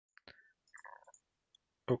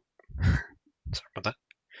about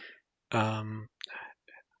that.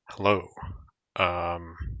 Hello.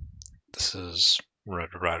 Um, this is Red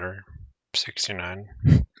Rider 69,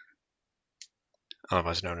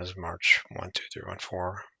 otherwise known as March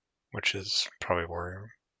 12314, which is probably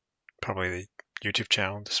the YouTube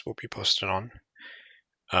channel this will be posted on.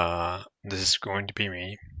 This is going to be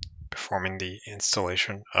me performing the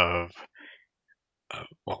installation of,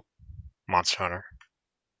 Monster Hunter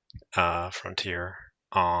Frontier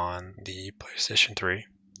on the PlayStation 3,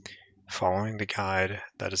 following the guide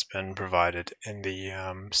that has been provided in the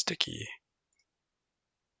sticky,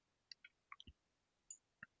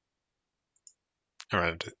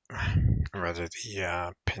 or rather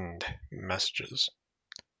the pinned messages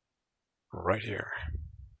right here.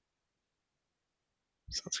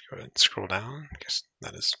 So let's go ahead and scroll down. I guess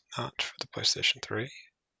that is not for the PlayStation 3.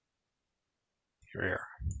 Here we are.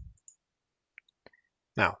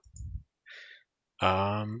 Now,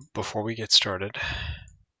 before we get started,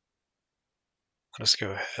 let us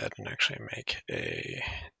go ahead and actually make a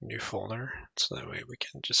new folder so that way we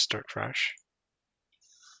can just start fresh.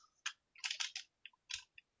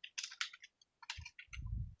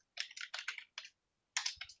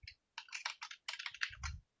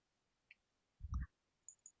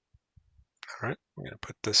 Alright, I'm going to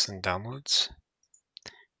put this in downloads.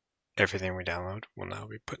 Everything we download will now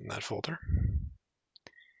be put in that folder.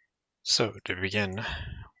 So to begin,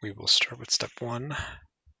 we will start with step 1.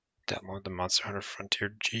 Download the Monster Hunter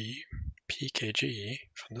Frontier G PKG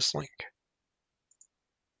from this link.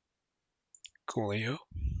 Coolio.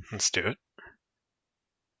 Let's do it.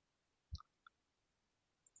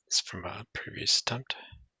 It's from a previous attempt.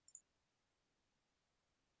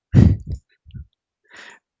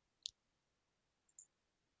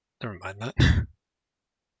 Never mind that.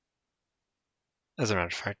 As a matter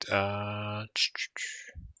of fact,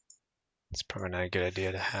 it's probably not a good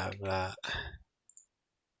idea to have that.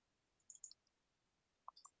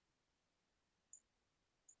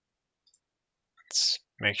 Let's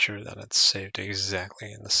make sure that it's saved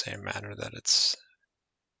exactly in the same manner that it's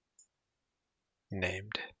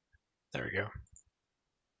named. There we go.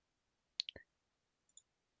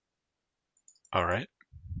 Alright.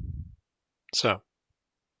 So,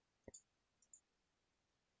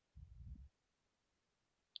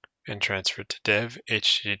 and transfer to dev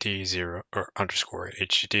httd0 or underscore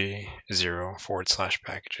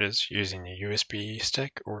httd0/packages using a USB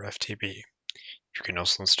stick or FTP. You can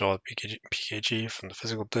also install a PKG from the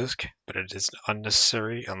physical disk, but it is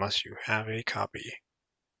unnecessary unless you have a copy.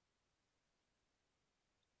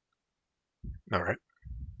 Alright.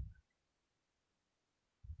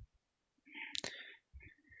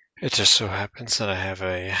 It just so happens that I have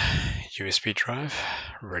a USB drive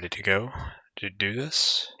ready to go to do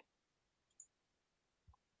this.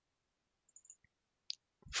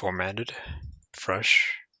 Formatted,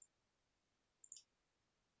 fresh,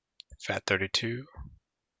 FAT32.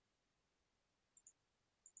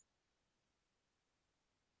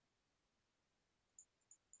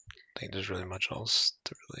 I think there's really much else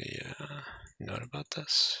to really note about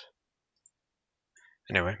this.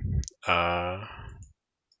 Anyway, close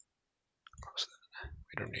that.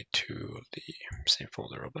 We don't need two of the same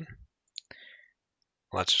folder open.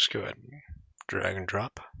 Let's just go ahead and drag and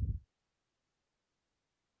drop.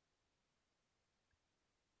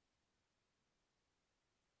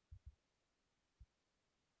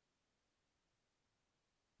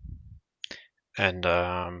 And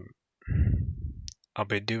I'll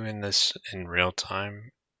be doing this in real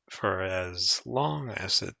time for as long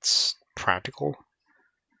as it's practical.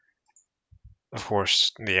 Of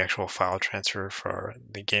course, the actual file transfer for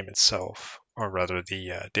the game itself, or rather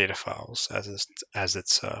the data files, as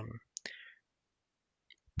it's how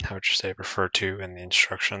would you say, referred to in the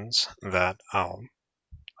instructions, that I'll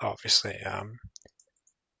obviously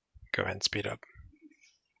go ahead and speed up.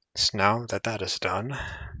 So now that that is done,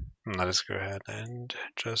 let us go ahead and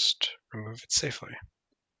just remove it safely.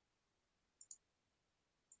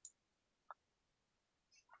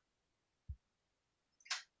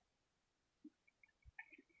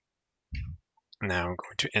 Now I'm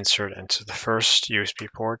going to insert into the first USB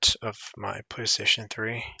port of my PlayStation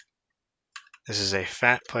 3. This is a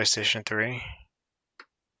fat PlayStation 3,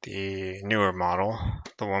 the newer model,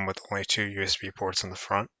 the one with only 2 USB ports in the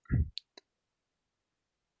front.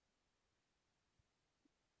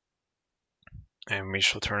 And we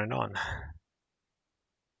shall turn it on.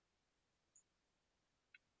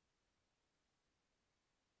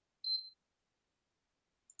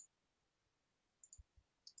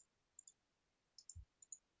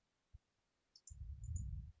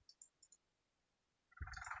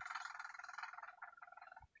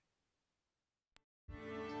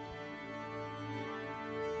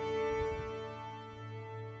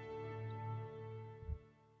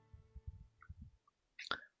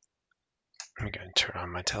 and turn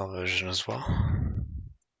on my television as well.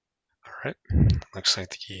 Alright, looks like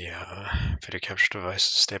the video capture device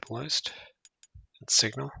is stabilized. Its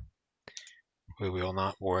signal. We will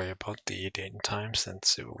not worry about the date and time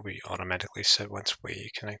since it will be automatically set once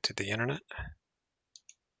we connect to the internet.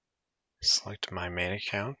 Select my main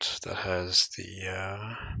account that has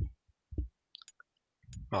the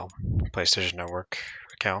PlayStation Network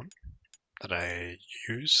account that I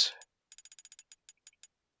use.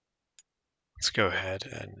 Let's go ahead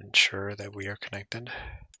and ensure that we are connected.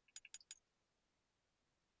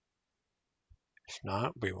 If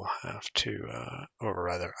not, we will have to, or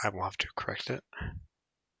rather, I will have to correct it.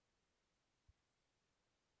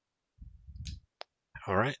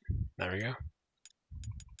 Alright, there we go.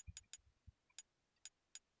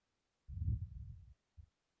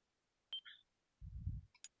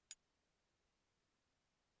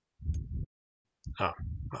 Oh,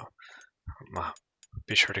 well,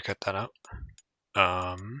 be sure to cut that out.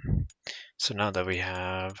 So now that we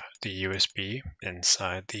have the USB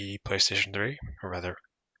inside the PlayStation 3, or rather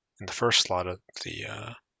in the first slot of the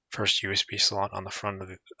first USB slot on the front of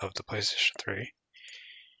the PlayStation 3,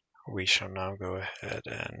 we shall now go ahead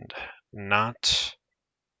and not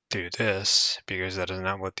do this because that is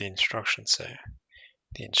not what the instructions say.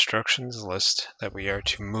 The instructions list that we are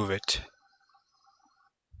to move it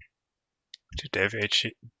to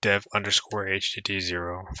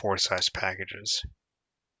dev_hdd0/packages.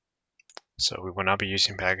 So we will not be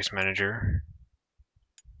using package manager.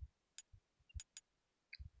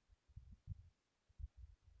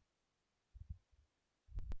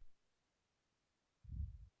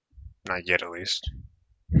 Not yet, at least.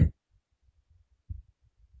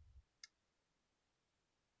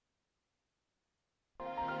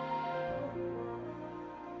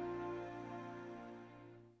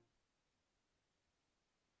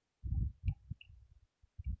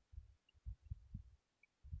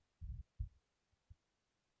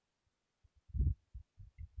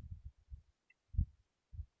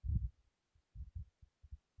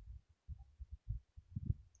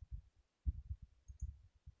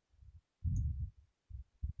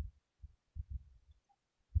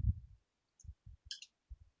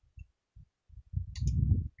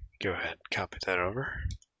 Go ahead, copy that over.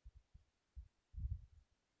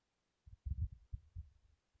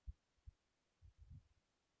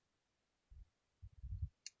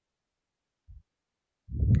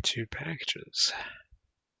 To packages.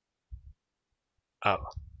 Oh,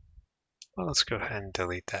 well, let's go ahead and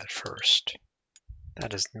delete that first.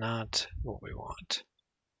 That is not what we want.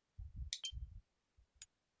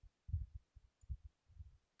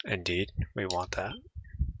 Indeed, we want that.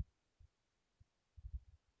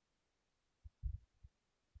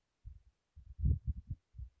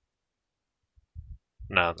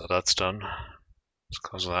 Now that that's done, let's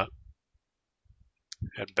close that.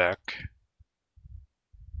 Head back.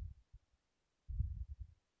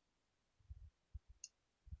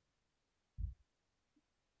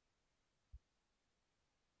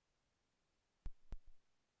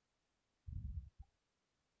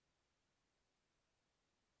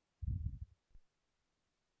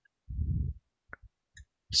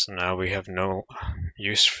 So now we have no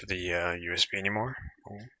use for the USB anymore.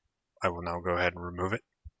 I will now go ahead and remove it.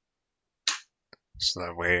 So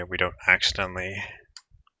that way we don't accidentally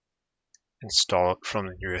install it from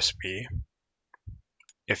the USB,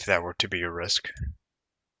 if that were to be a risk.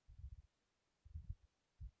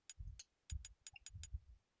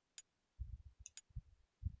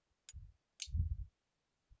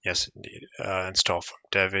 Yes, indeed. Install from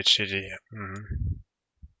dev.hdd.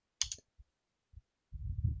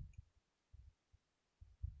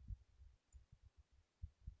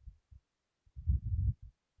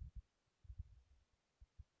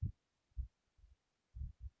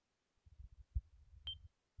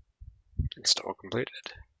 Install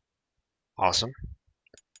completed. Awesome.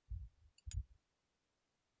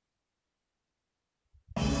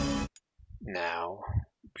 Now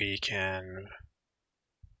we can,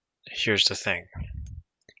 here's the thing.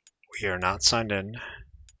 We are not signed in.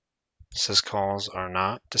 Syscalls are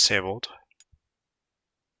not disabled.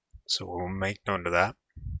 So we'll make note of that.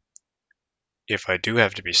 If I do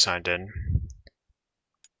have to be signed in, we're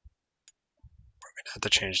going to have to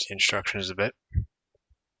change the instructions a bit.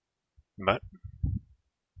 But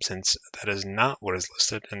since that is not what is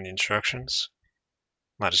listed in the instructions,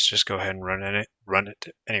 let us just go ahead and run it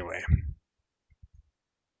anyway.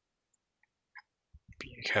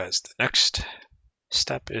 Because the next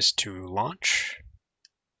step is to launch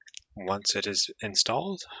once it is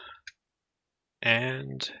installed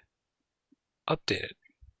and update it.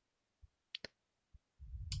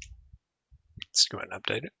 Let's go ahead and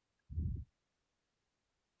update it.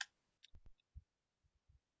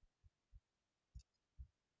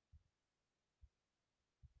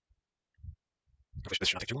 This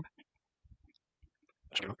should not take too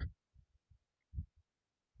long.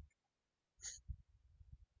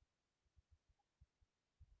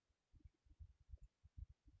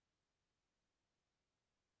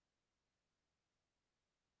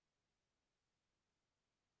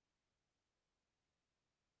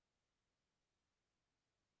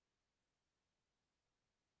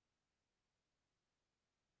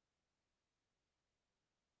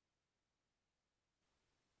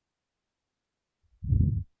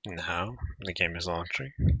 Now the game is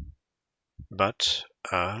launching, but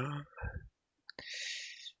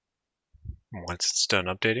once it's done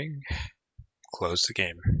updating, close the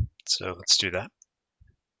game. So let's do that.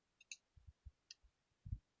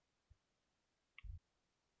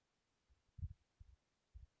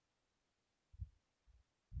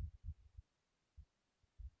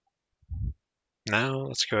 Now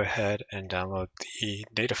let's go ahead and download the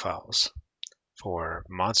data files for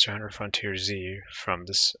Monster Hunter Frontier Z from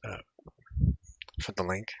this from the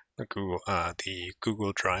link, the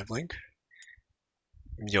Google Drive link.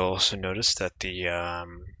 You'll also notice that the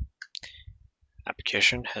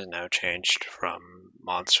application has now changed from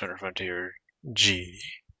Monster Hunter Frontier G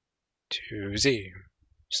to Z.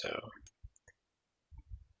 So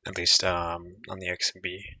at least on the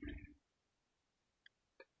XMB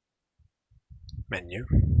menu.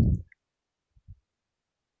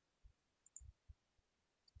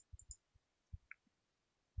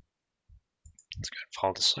 Let's go ahead and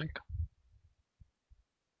follow this link.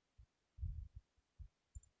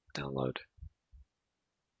 Download.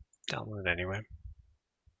 Download anyway.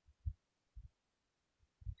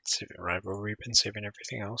 Save it right where we've been saving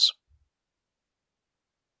everything else.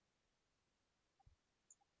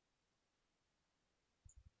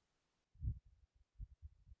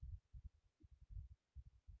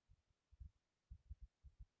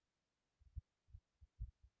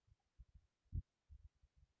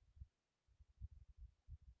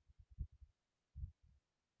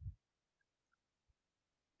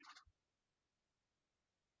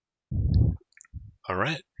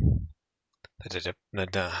 Alright. The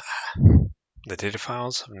data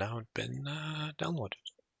files have now been downloaded.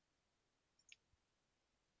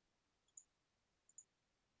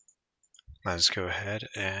 Let's go ahead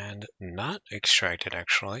and not extract it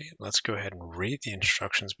actually. Let's go ahead and read the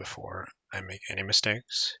instructions before I make any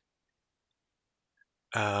mistakes.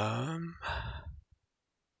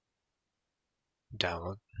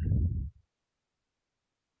 Download.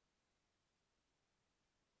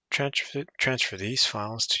 Transfer these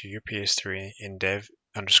files to your PS3 in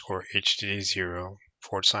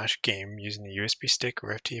dev_hd0/game using the USB stick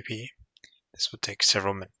or FTP. This will take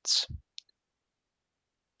several minutes.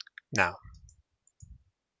 Now,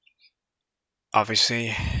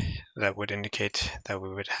 obviously, that would indicate that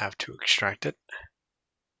we would have to extract it.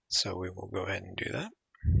 So we will go ahead and do that.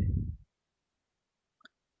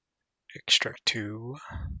 Extract to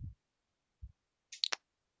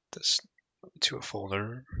a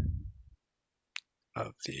folder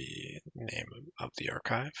of the name of the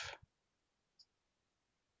archive.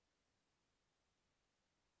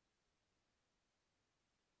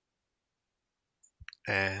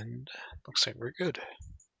 And looks like we're good.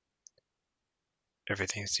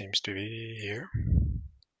 Everything seems to be here.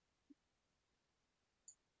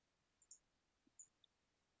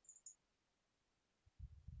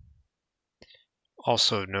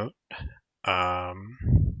 Also note,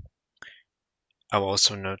 I will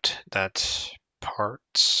also note that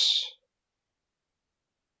parts,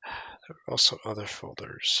 there are also other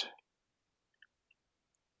folders,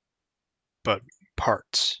 but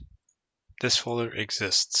parts, this folder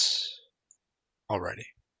exists already.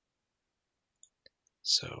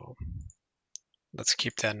 So let's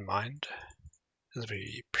keep that in mind as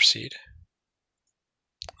we proceed.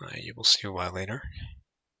 You will see why later.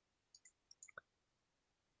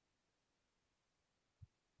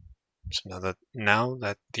 So now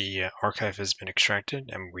that the archive has been extracted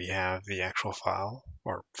and we have the actual file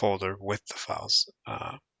or folder with the files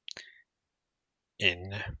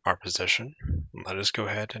in our possession, let us go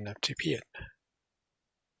ahead and FTP it.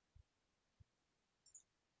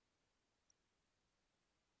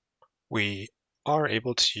 We are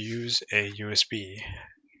able to use a USB.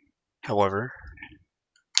 However,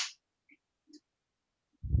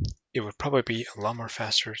 it would probably be a lot more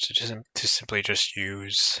faster to simply just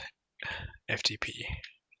use FTP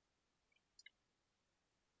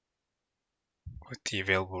with the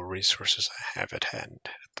available resources I have at hand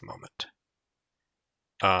at the moment.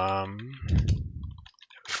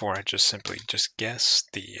 Before I just simply guess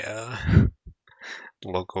the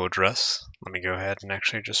local address, let me go ahead and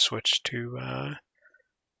actually just switch to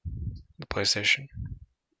the PlayStation.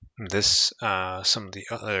 This some of the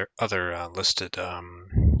other listed how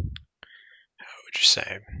would you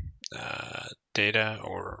say data,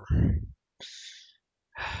 or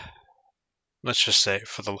let's just say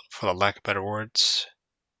for the lack of better words,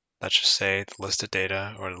 let's just say the listed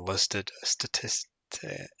data or the listed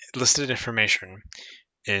listed information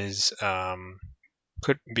is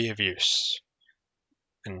could be of use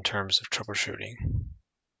in terms of troubleshooting,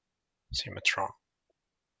 seeing what's wrong.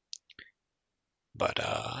 But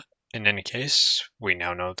in any case, we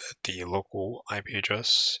now know that the local IP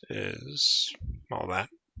address is all that.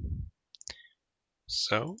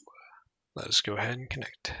 So let us go ahead and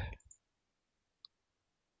connect.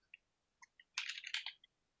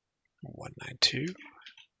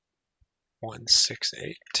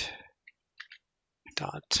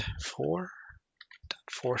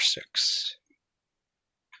 192.168.4.46.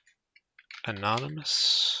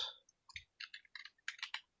 Anonymous.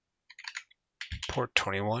 Port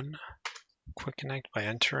 21. Quick connect by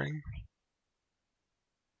entering.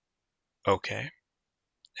 OK. And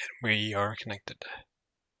we are connected.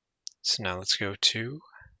 So now let's go to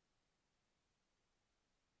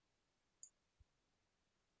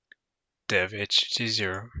dev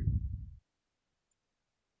HTTP0.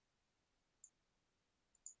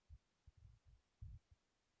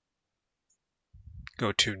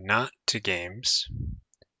 Go to not to games,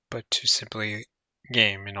 but to simply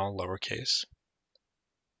game in all lowercase.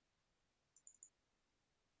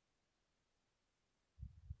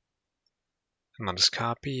 And let us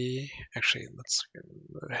copy. Actually, let's go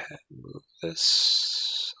ahead and move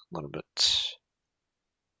this a little bit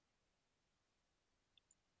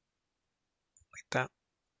like that.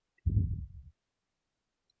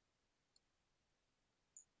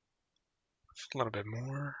 A little bit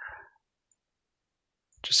more,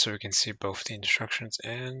 just so we can see both the instructions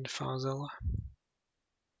and FileZilla.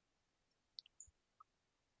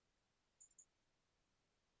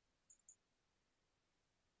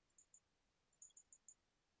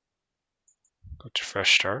 Go to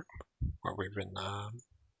Fresh Start, where we've been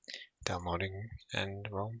downloading and,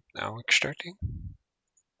 well, now extracting.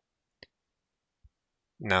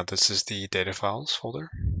 Now this is the data files folder.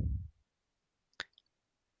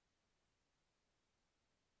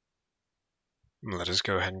 Let us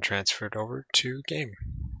go ahead and transfer it over to game.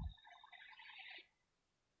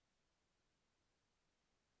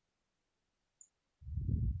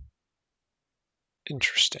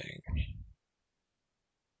 Interesting.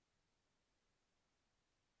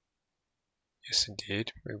 Yes,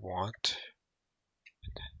 indeed, we want.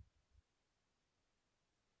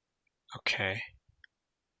 Okay.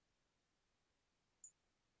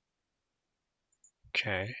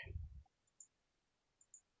 Okay.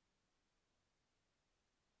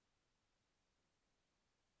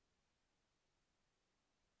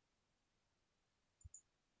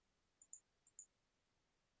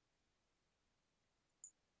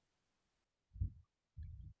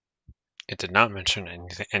 It did not mention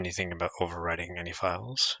anything about overwriting any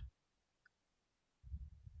files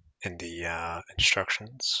in the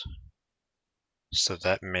instructions, so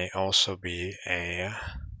that may also be a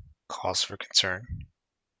cause for concern.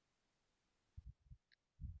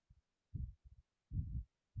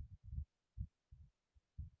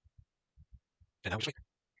 And I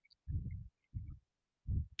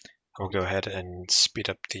will go ahead and speed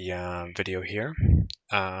up the video here,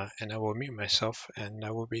 and I will mute myself, and I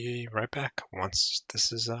will be right back once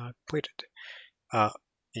this is completed.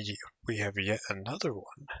 We have yet another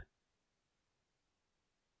one.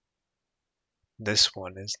 This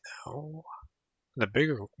one is now the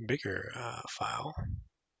bigger file.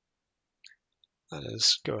 Let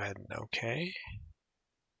us go ahead and OK.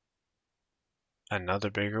 Another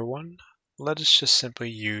bigger one. Let us just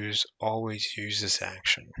simply always use this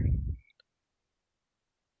action.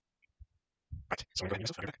 Right, so I'm going to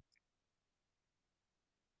use it.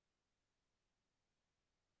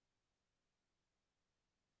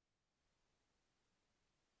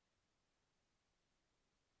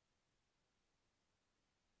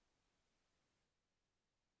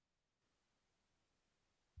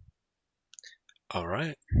 All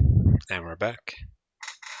right, and we're back.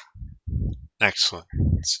 Excellent.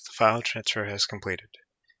 So the file transfer has completed,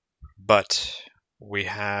 but we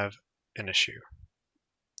have an issue,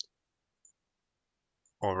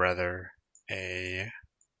 or rather a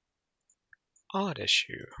odd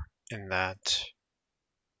issue, in that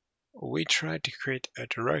we tried to create a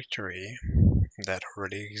directory that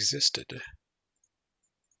already existed.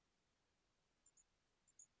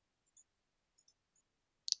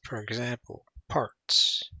 For example,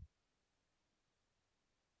 parts.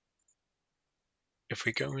 If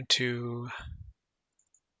we go into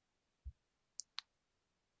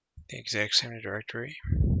the exact same directory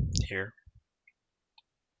here.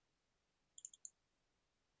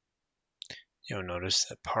 You'll notice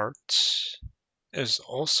that parts is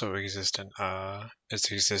also existent.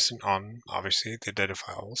 It's existent on obviously the data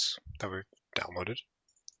files that we've downloaded.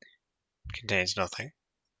 Contains nothing.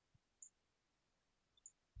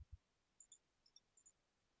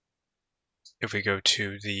 If we go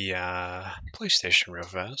to the PlayStation real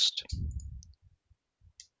fast,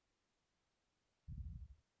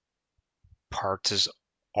 parts is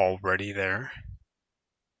already there,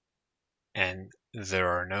 and there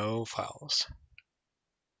are no files.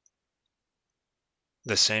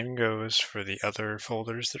 The same goes for the other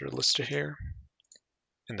folders that are listed here.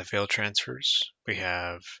 In the failed transfers, we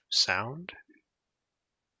have sound.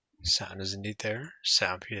 Sound is indeed there.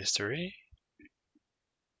 Sound PS3,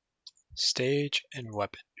 stage, and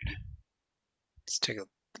weapon. Let's take a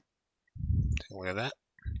look at that.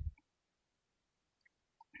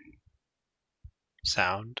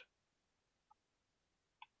 Sound.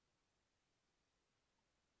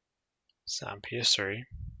 Sound PS3.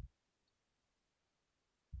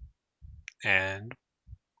 And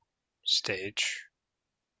stage.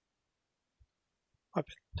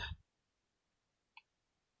 Weapon.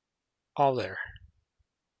 All there.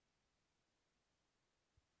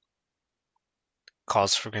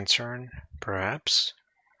 Cause for concern, perhaps.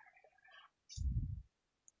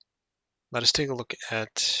 Let us take a look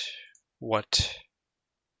at what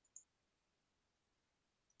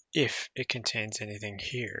if it contains anything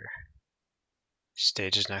here.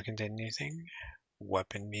 Stage does not contain anything.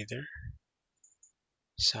 Weapon neither.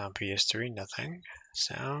 Sound PS3, nothing.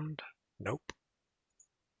 Sound, nope.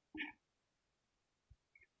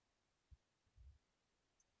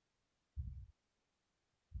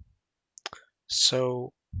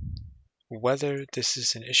 So whether this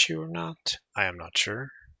is an issue or not, I am not sure,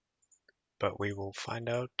 but we will find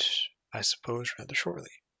out, I suppose, rather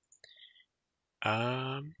shortly.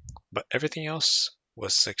 But everything else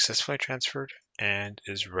was successfully transferred and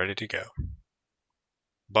is ready to go.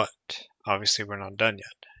 But obviously we're not done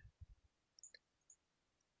yet.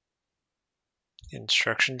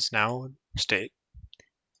 Instructions now state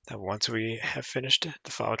that once we have finished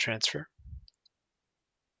the file transfer,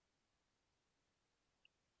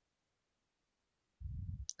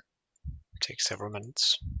 take several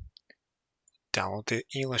minutes, download the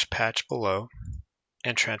English patch below,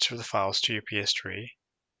 and transfer the files to your PS3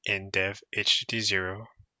 in dev hdd0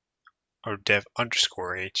 or dev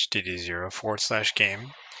underscore hdd0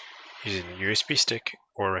 /game using a USB stick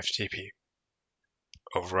or FTP.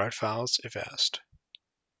 Override files if asked.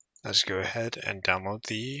 Let's go ahead and download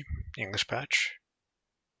the English patch.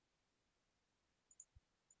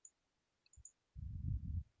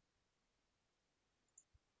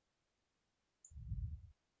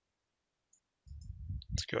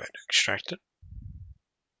 Let's go ahead and extract it.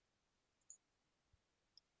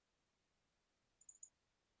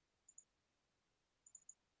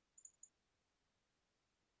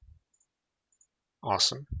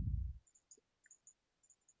 Awesome.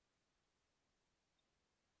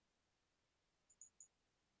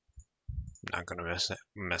 I'm not going to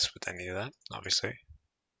mess with any of that, obviously.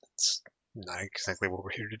 That's not exactly what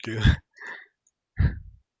we're here to do.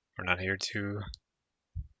 We're not here to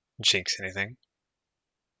jinx anything.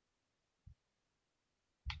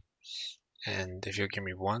 And if you'll give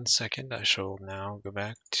me 1 second, I shall now go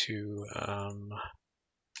back to the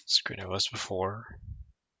screen I was before.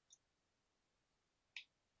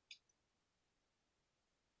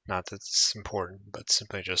 Not that it's important, but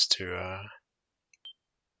simply just to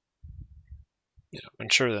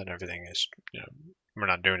ensure that everything is, we're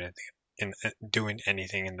not doing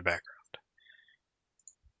anything in the background.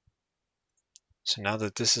 So now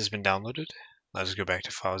that this has been downloaded, let's go back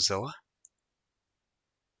to FileZilla.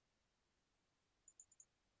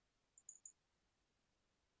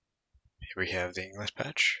 Here we have the English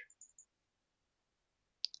patch.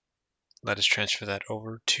 Let us transfer that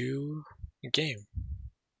over to a game.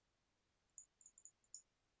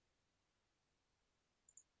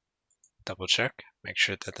 Double check, make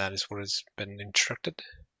sure that that is what has been instructed.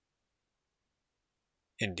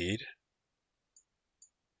 Indeed.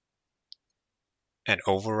 And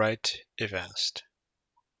overwrite if asked.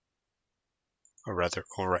 Or rather,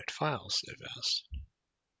 overwrite files if asked.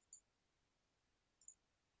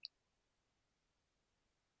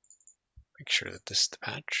 Make sure that this is the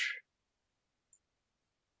patch.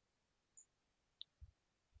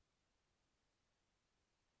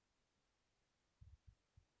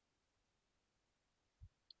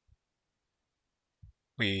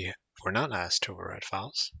 We were not asked to overwrite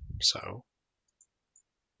files, so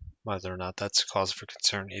whether or not that's a cause for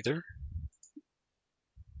concern either,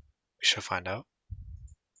 we shall find out.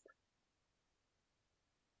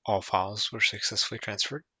 All files were successfully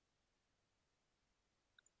transferred.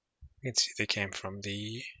 You can see they came from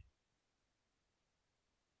the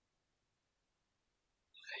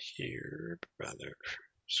here, rather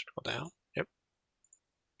scroll down. Yep,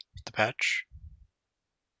 the patch.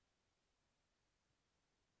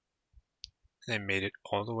 They made it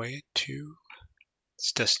all the way to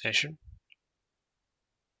its destination.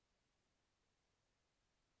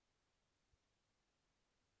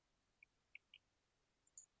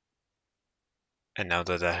 And now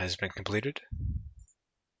that that has been completed,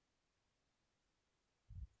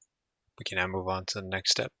 we can now move on to the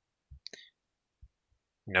next step.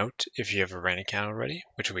 Note, if you have a RAIN account already,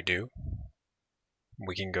 which we do,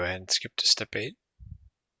 we can go ahead and skip to step 8.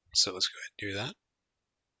 So let's go ahead and do that.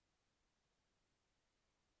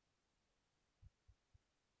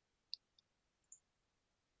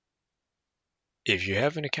 If you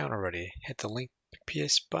have an account already, hit the link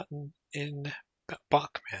PS button in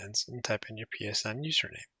block commands and type in your PSN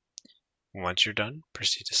username. Once you're done,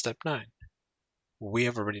 proceed to step 9. We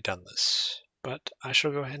have already done this, but I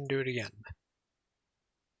shall go ahead and do it again.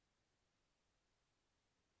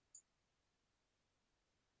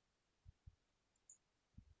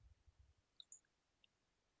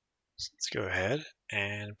 So let's go ahead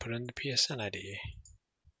and put in the PSN ID.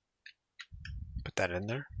 Put that in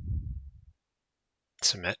there.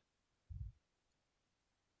 Submit.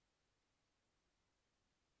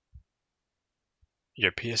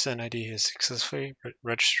 Your PSN ID is successfully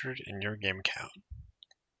registered in your game account.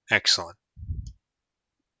 Excellent.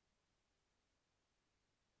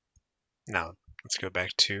 Now, let's go back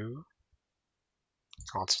to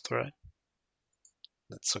console thread.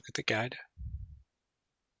 Let's look at the guide.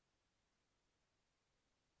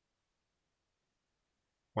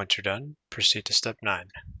 Once you're done, proceed to step 9.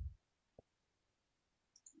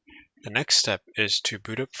 The next step is to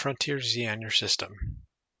boot up Frontier Z on your system.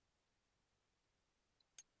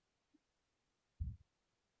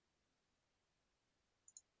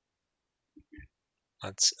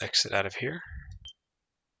 Let's exit out of here.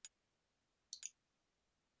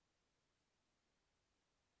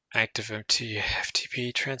 Active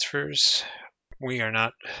FTP transfers. We are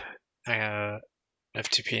not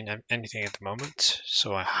FTPing anything at the moment,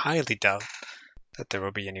 so I highly doubt that there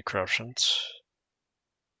will be any corruptions.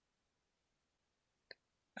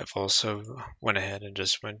 I've also went ahead and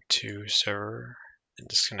just went to server and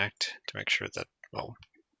disconnect to make sure that, well,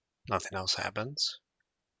 nothing else happens.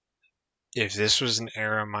 If this was an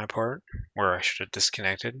error on my part, where I should have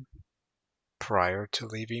disconnected prior to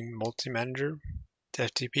leaving multi-manager to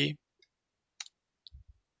FTP,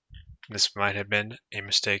 this might have been a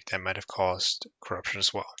mistake that might have caused corruption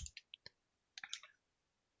as well.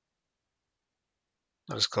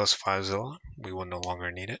 Let us close FileZilla. We will no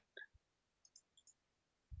longer need it.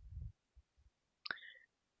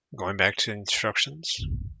 Going back to the instructions,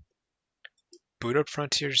 boot up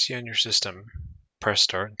Frontier Z on your system. Press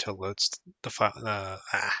start until it loads the file.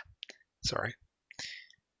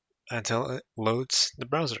 Until it loads the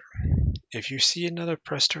browser. If you see another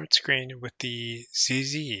press start screen with the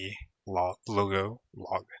ZZ logo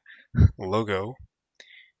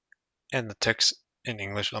and the text in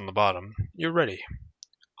English on the bottom, you're ready.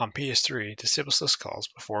 On PS3, disable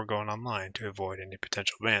syscalls before going online to avoid any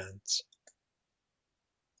potential bans.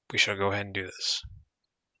 We shall go ahead and do this.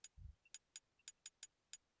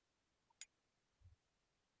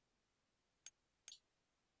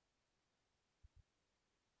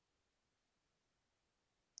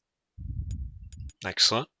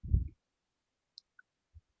 Excellent.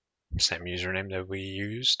 Same username that we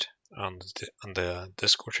used on the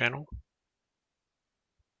Discord channel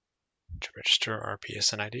to register our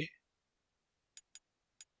PSN ID.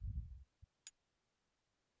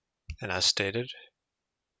 And as stated, we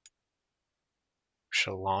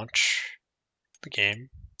shall launch the game.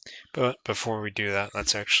 But before we do that,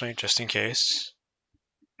 let's actually, just in case,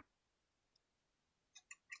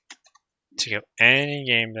 take up any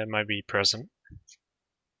game that might be present.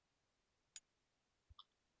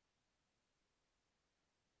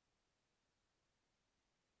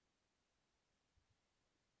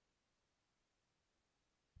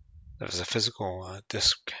 There's a physical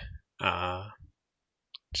disk,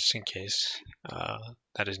 just in case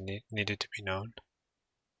that is needed to be known.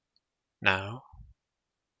 Now,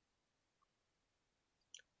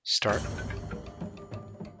 start.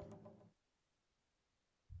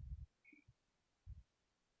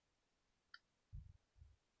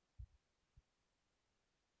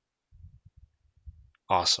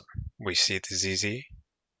 Awesome. We see the ZZ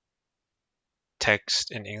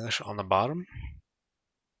text in English on the bottom.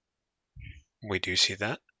 We do see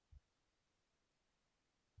that.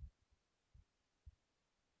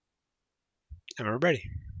 And we're ready.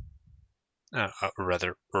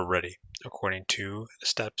 Rather, we're ready according to the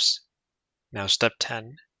steps. Now, step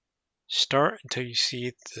 10: start until you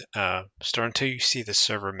see the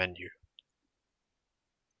server menu.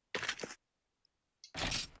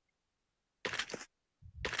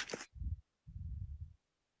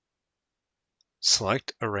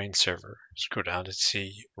 Select a RAIN server. Scroll down to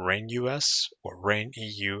see RAIN US or RAIN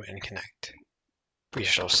EU and connect. We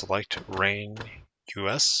shall select RAIN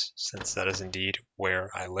US since that is indeed where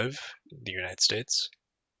I live, in the United States,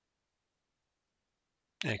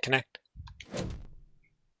 and connect.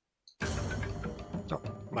 Oh,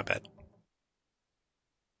 my bad.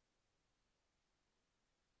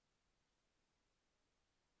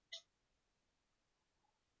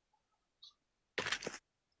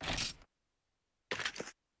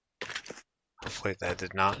 Hopefully that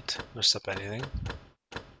did not mess up anything.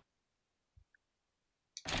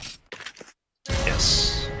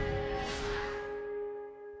 Yes.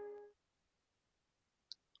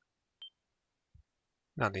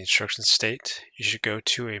 Now the instructions state you should go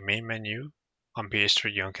to a main menu. On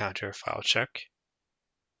PS3 you encounter a file check.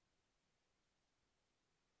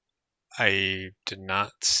 I did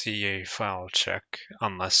not see a file check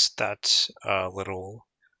unless that's a little,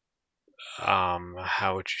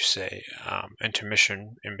 how would you say,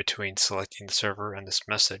 intermission in between selecting the server and this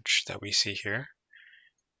message that we see here,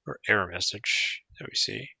 or error message that we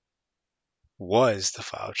see, was the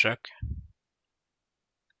file check.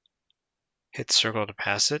 Hit circle to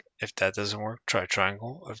pass it. If that doesn't work, try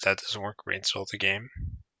triangle. If that doesn't work, reinstall the game.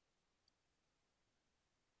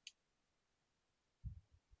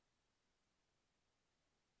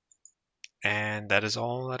 And that is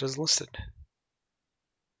all that is listed.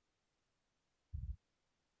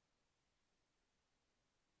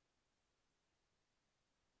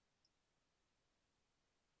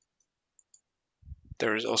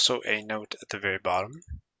 There is also a note at the very bottom.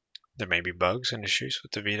 There may be bugs and issues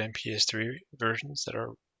with the Vita and PS3 versions that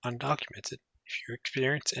are undocumented. If you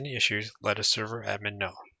experience any issues, let a server admin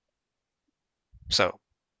know. So,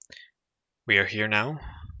 we are here now.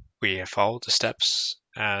 We have followed the steps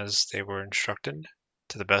as they were instructed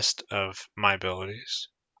to the best of my abilities,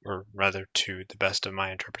 or rather to the best of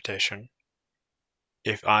my interpretation.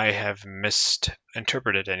 If I have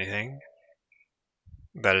misinterpreted anything,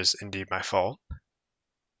 that is indeed my fault.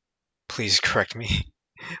 Please correct me.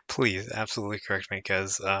 Please, absolutely correct me,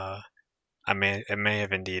 because I may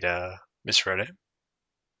have indeed misread it.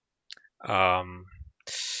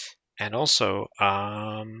 And also,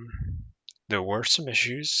 there were some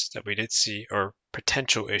issues that we did see, or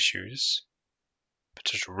potential issues,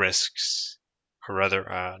 potential risks, or rather,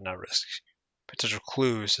 not risks, potential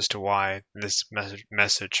clues as to why this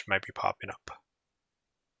message might be popping up.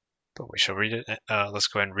 But we shall read it. Let's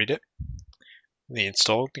go ahead and read it. The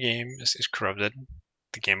installed game is corrupted.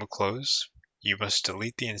 The game will close. You must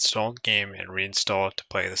delete the installed game and reinstall it to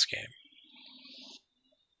play this game.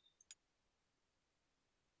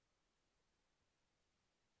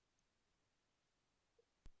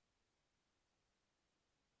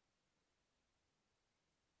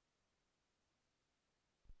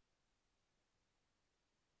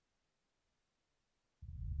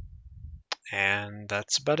 And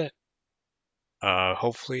that's about it.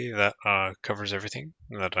 Hopefully that covers everything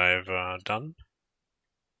that I've done.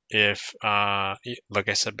 If, like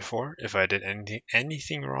I said before, if I did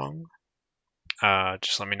anything wrong,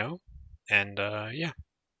 just let me know. And yeah,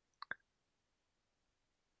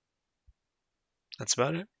 that's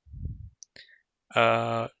about it.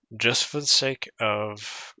 Just for the sake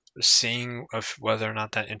of seeing whether or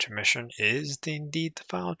not that intermission is indeed the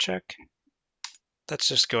file check, let's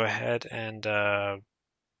just go ahead and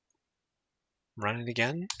run it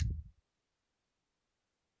again.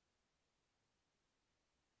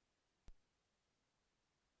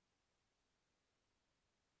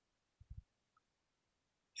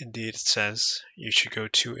 Indeed, it says you should go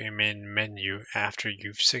to a main menu after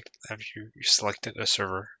you've selected a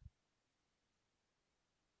server.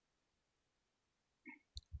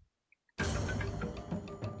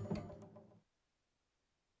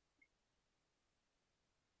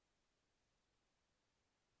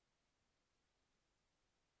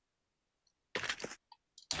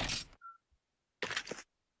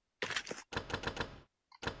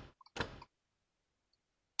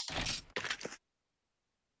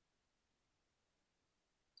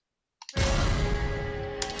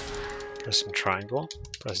 Pressing triangle,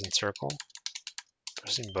 pressing circle,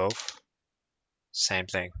 pressing both, same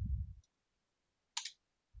thing.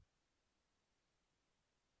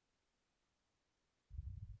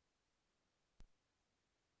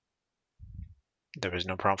 There was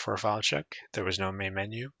no prompt for a file check. There was no main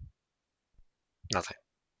menu. Nothing.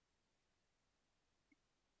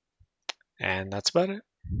 And that's about it.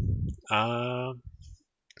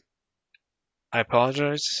 I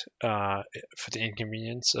apologize for the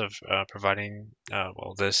inconvenience of providing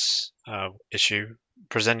this issue,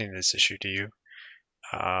 presenting this issue to you.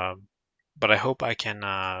 But I hope I can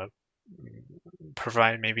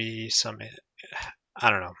provide maybe some, I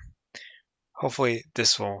don't know. Hopefully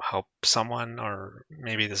this will help someone, or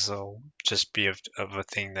maybe this will just be of a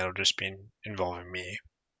thing that'll just be involving me,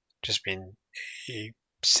 just being a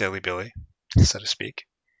silly Billy, so to speak.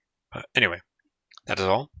 But anyway, that is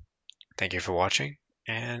all. Thank you for watching,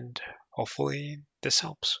 and hopefully this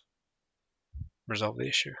helps resolve the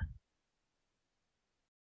issue.